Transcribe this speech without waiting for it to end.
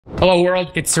Hello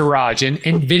world, it's Siraj, and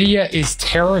NVIDIA is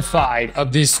terrified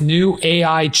of this new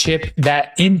AI chip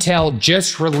that Intel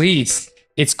just released.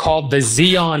 It's called the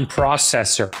Xeon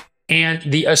processor and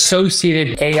the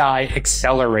associated AI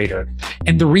accelerator.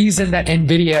 And the reason that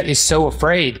NVIDIA is so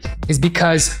afraid is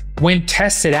because when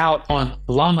tested out on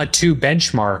Llama 2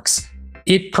 benchmarks,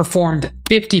 it performed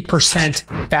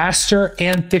 50% faster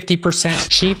and 50%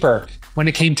 cheaper when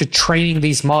it came to training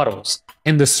these models.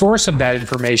 And the source of that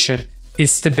information is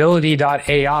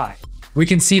stability.ai. We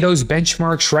can see those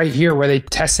benchmarks right here where they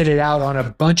tested it out on a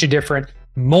bunch of different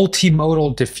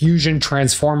multimodal diffusion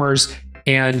transformers,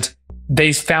 and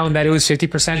they found that it was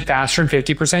 50% faster and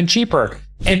 50% cheaper.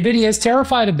 NVIDIA is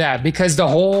terrified of that because the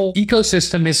whole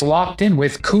ecosystem is locked in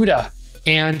with CUDA,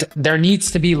 and there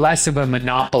needs to be less of a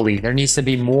monopoly. There needs to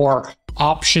be more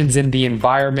options in the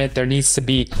environment. There needs to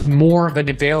be more of an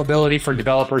availability for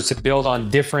developers to build on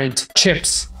different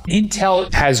chips.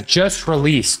 Intel has just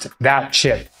released that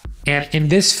chip. And in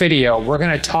this video, we're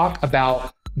going to talk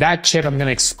about that chip. I'm going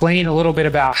to explain a little bit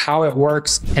about how it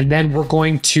works, and then we're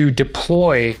going to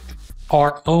deploy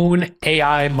our own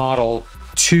AI model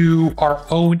to our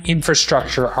own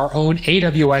infrastructure, our own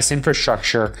AWS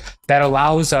infrastructure that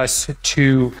allows us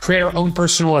to create our own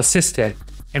personal assistant.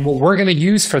 And what we're going to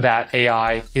use for that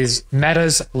AI is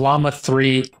Meta's Llama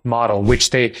 3 model, which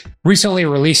they recently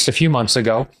released a few months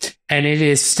ago. And it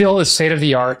is still the state of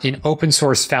the art in open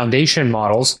source foundation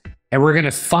models. And we're going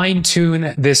to fine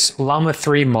tune this Llama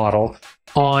 3 model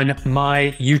on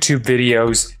my YouTube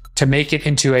videos to make it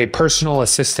into a personal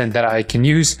assistant that I can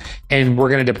use. And we're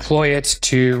going to deploy it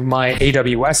to my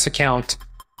AWS account.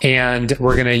 And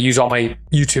we're going to use all my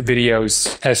YouTube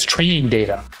videos as training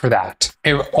data for that.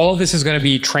 And all of this is going to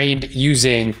be trained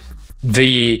using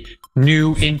the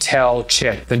new Intel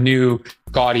chip, the new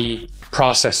Gaudi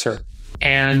processor.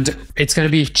 And it's going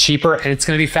to be cheaper and it's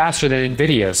going to be faster than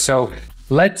NVIDIA. So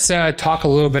let's talk a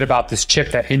little bit about this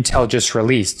chip that Intel just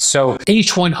released. So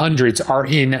H100s are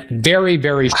in very,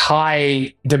 very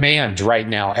high demand right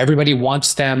now. Everybody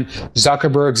wants them.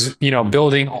 Zuckerberg's,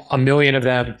 building 1 million of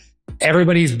them.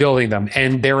 Everybody's building them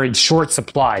and they're in short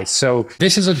supply. So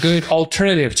this is a good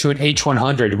alternative to an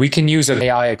H100. We can use an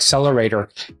AI accelerator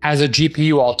as a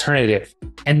GPU alternative.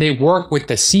 And they work with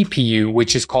the CPU,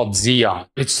 which is called Xeon.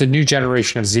 It's the new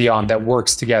generation of Xeon that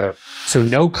works together. So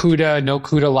no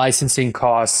CUDA licensing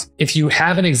costs. If you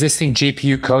have an existing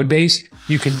GPU code base,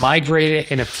 you can migrate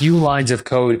it in a few lines of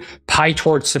code.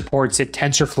 PyTorch supports it,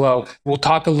 TensorFlow. We'll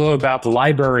talk a little about the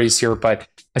libraries here, but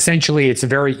essentially it's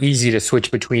very easy to switch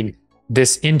between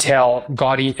this Intel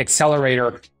Gaudi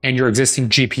accelerator and your existing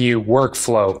GPU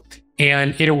workflow.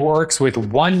 And it works with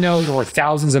one node or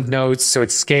thousands of nodes, so it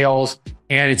scales,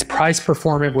 and it's price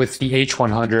performant with the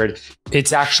H100.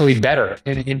 It's actually better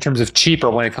in terms of cheaper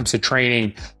when it comes to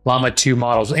training Llama 2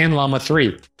 models and Llama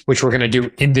 3, which we're going to do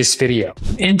in this video.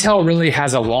 Intel really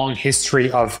has a long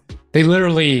history of, they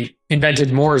literally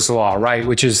invented Moore's law, right?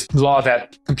 Which is the law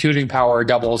that computing power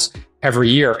doubles every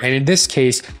year. And in this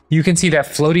case, you can see that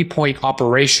floating point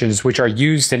operations, which are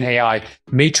used in AI,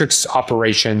 matrix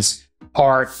operations,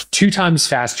 are 2 times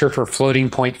faster for floating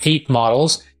point 8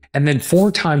 models, and then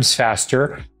 4 times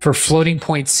faster for floating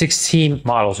point 16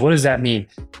 models. What does that mean?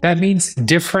 That means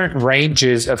different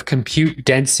ranges of compute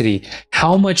density.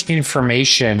 How much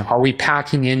information are we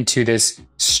packing into this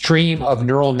stream of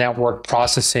neural network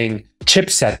processing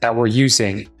chipset that we're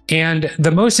using? And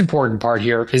the most important part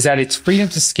here is that it's freedom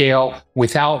to scale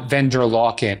without vendor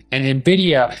lock-in. And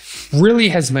NVIDIA really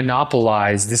has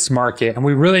monopolized this market, and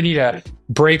we really need to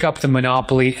break up the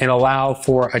monopoly and allow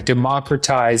for a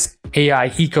democratized AI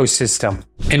ecosystem.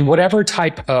 And whatever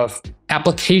type of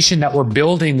application that we're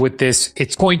building with this,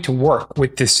 it's going to work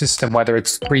with this system, whether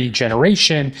it's 3D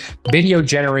generation, video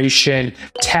generation,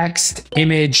 text,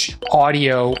 image,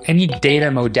 audio, any data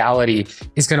modality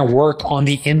is going to work on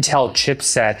the Intel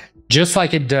chipset, just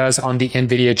like it does on the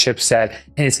NVIDIA chipset,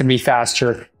 and it's going to be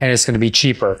faster and it's going to be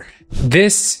cheaper.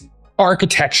 This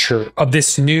architecture of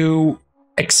this new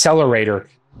accelerator,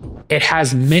 it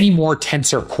has many more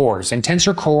tensor cores, and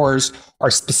tensor cores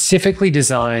are specifically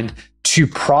designed to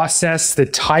process the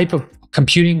type of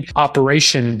computing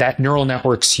operation that neural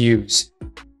networks use.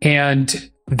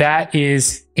 And that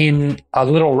is in a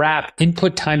little wrap,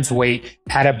 input times weight,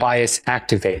 add a bias,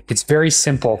 activate. It's very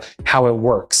simple how it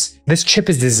works. This chip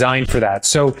is designed for that.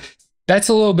 So that's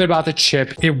a little bit about the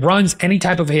chip. It runs any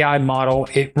type of AI model.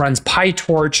 It runs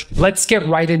PyTorch. Let's get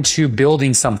right into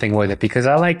building something with it, because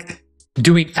I like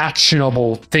doing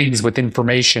actionable things with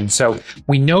information. So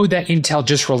we know that Intel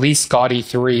just released Gaudi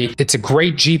 3. It's a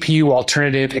great GPU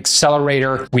alternative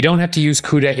accelerator. We don't have to use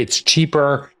CUDA. It's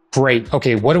cheaper. Great.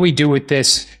 Okay, what do we do with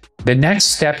this? The next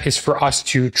step is for us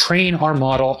to train our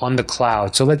model on the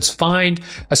cloud. So let's find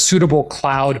a suitable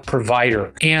cloud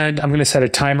provider. And I'm going to set a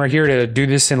timer here to do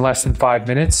this in less than 5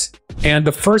 minutes. And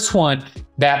the first one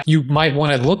that you might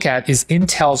want to look at is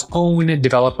Intel's own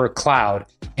developer cloud.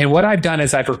 And what I've done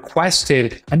is I've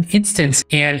requested an instance,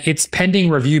 and it's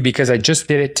pending review because I just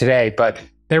did it today, but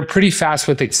they're pretty fast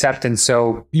with acceptance,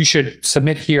 so you should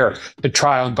submit here to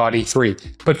try on God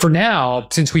E3. But for now,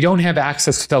 since we don't have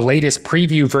access to the latest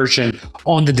preview version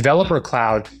on the developer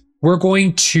cloud, we're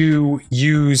going to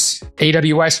use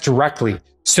AWS directly.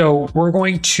 So we're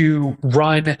going to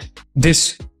run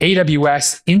this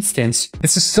AWS instance.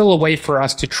 This is still a way for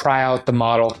us to try out the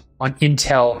model on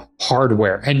Intel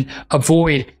hardware and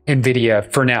avoid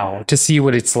NVIDIA for now to see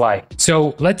what it's like.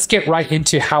 So let's get right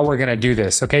into how we're going to do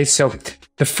this. Okay, so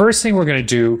the first thing we're going to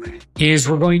do is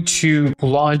we're going to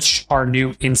launch our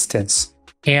new instance.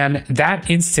 And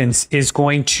that instance is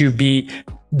going to be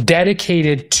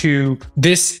dedicated to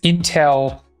this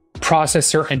Intel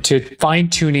processor and to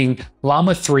fine-tuning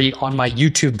Llama 3 on my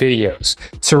YouTube videos.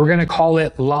 So we're going to call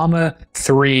it Llama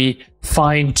 3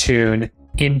 Fine-Tune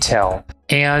Intel.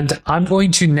 And I'm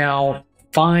going to now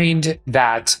find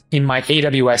that in my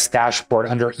AWS dashboard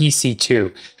under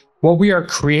EC2. What we are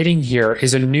creating here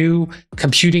is a new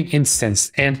computing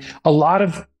instance. And a lot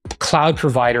of cloud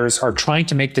providers are trying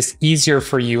to make this easier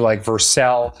for you, like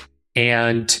Vercel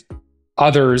and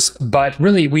others, but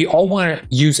really we all want to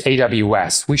use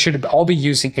AWS. We should all be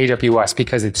using AWS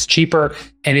because it's cheaper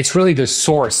and it's really the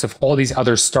source of all these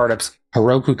other startups.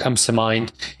 Heroku comes to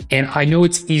mind. And I know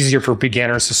it's easier for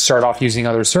beginners to start off using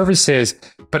other services,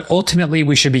 but ultimately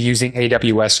we should be using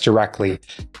AWS directly.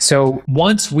 So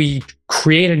once we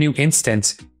create a new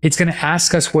instance, it's going to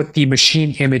ask us what the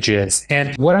machine image is.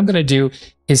 And what I'm going to do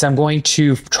is I'm going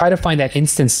to try to find that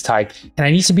instance type, and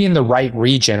I need to be in the right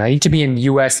region. I need to be in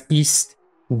US East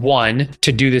 1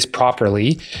 to do this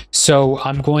properly. So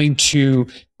I'm going to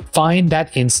find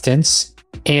that instance,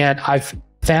 and I've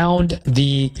found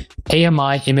the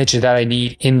AMI image that I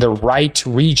need in the right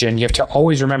region. You have to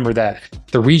always remember that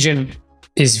the region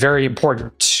is very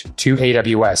important to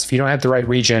AWS. If you don't have the right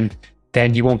region,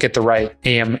 then you won't get the right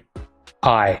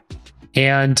AMI.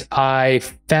 And I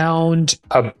found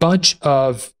a bunch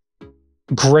of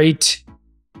great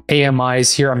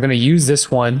AMIs here. I'm going to use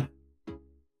this one,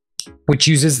 which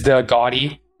uses the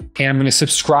Gaudi. And I'm going to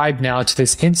subscribe now to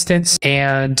this instance.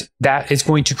 And that is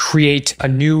going to create a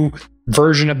new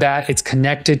version of that. It's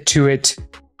connected to it.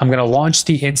 I'm going to launch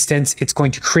the instance. It's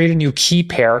going to create a new key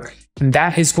pair. And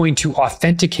that is going to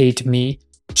authenticate me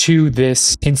to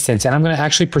this instance. And I'm going to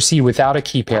actually proceed without a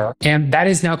key pair. And that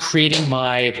is now creating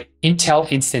my Intel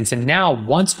instance. And now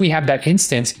once we have that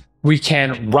instance, we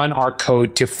can run our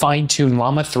code to fine-tune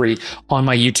Llama 3 on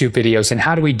my YouTube videos. And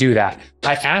how do we do that?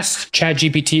 I asked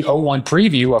ChatGPT 01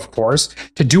 Preview, of course,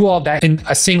 to do all that in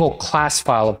a single class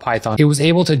file of Python. It was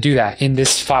able to do that in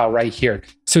this file right here.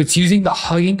 So it's using the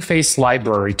Hugging Face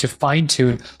library to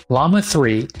fine-tune Llama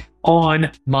 3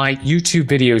 on my YouTube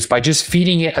videos by just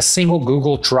feeding it a single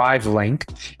Google Drive link.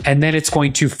 And then it's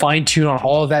going to fine tune on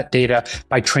all of that data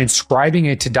by transcribing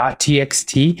it to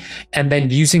 .txt and then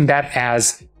using that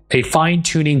as a fine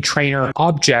tuning trainer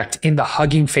object in the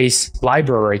Hugging Face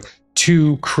library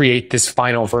to create this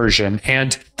final version.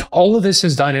 And all of this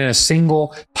is done in a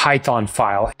single Python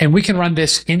file. And we can run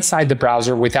this inside the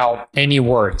browser without any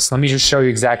worries. Let me just show you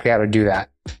exactly how to do that.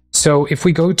 So if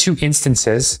we go to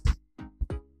instances,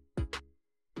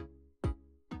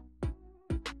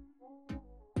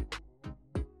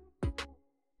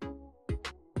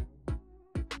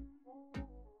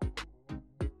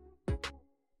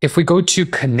 if we go to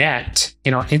connect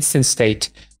in our instance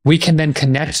state, we can then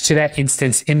connect to that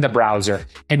instance in the browser.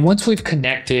 And once we've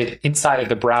connected inside of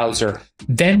the browser,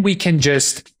 then we can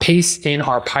just paste in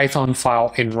our Python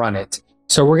file and run it.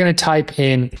 So we're going to type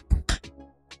in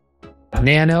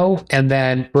nano, and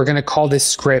then we're going to call this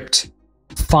script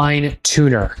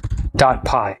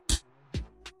finetuner.py.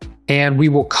 And we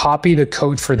will copy the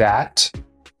code for that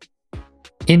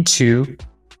into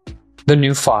the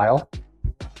new file.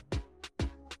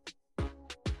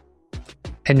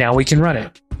 And now we can run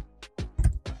it.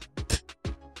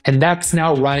 And that's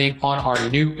now running on our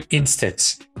new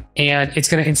instance. And it's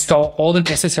going to install all the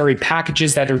necessary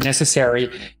packages that are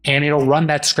necessary, and it'll run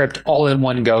that script all in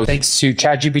one go, thanks to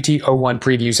ChatGPT 01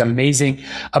 Preview's amazing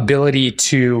ability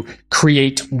to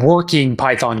create working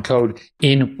Python code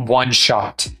in one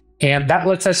shot. And that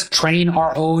lets us train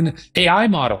our own AI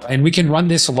model. And we can run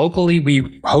this locally.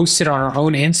 We host it on our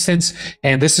own instance.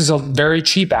 And this is very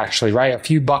cheap, actually, right? A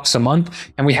few bucks a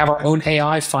month. And we have our own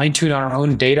AI fine-tuned on our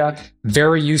own data.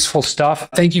 Very useful stuff.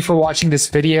 Thank you for watching this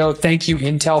video. Thank you,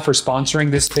 Intel, for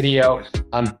sponsoring this video.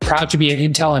 I'm proud to be an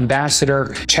Intel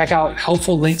ambassador. Check out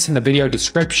helpful links in the video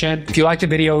description. If you like the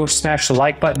video, smash the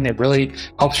like button. It really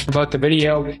helps promote the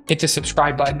video. Hit the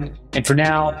subscribe button. And for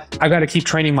now, I've got to keep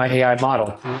training my AI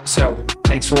model. So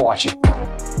thanks for watching.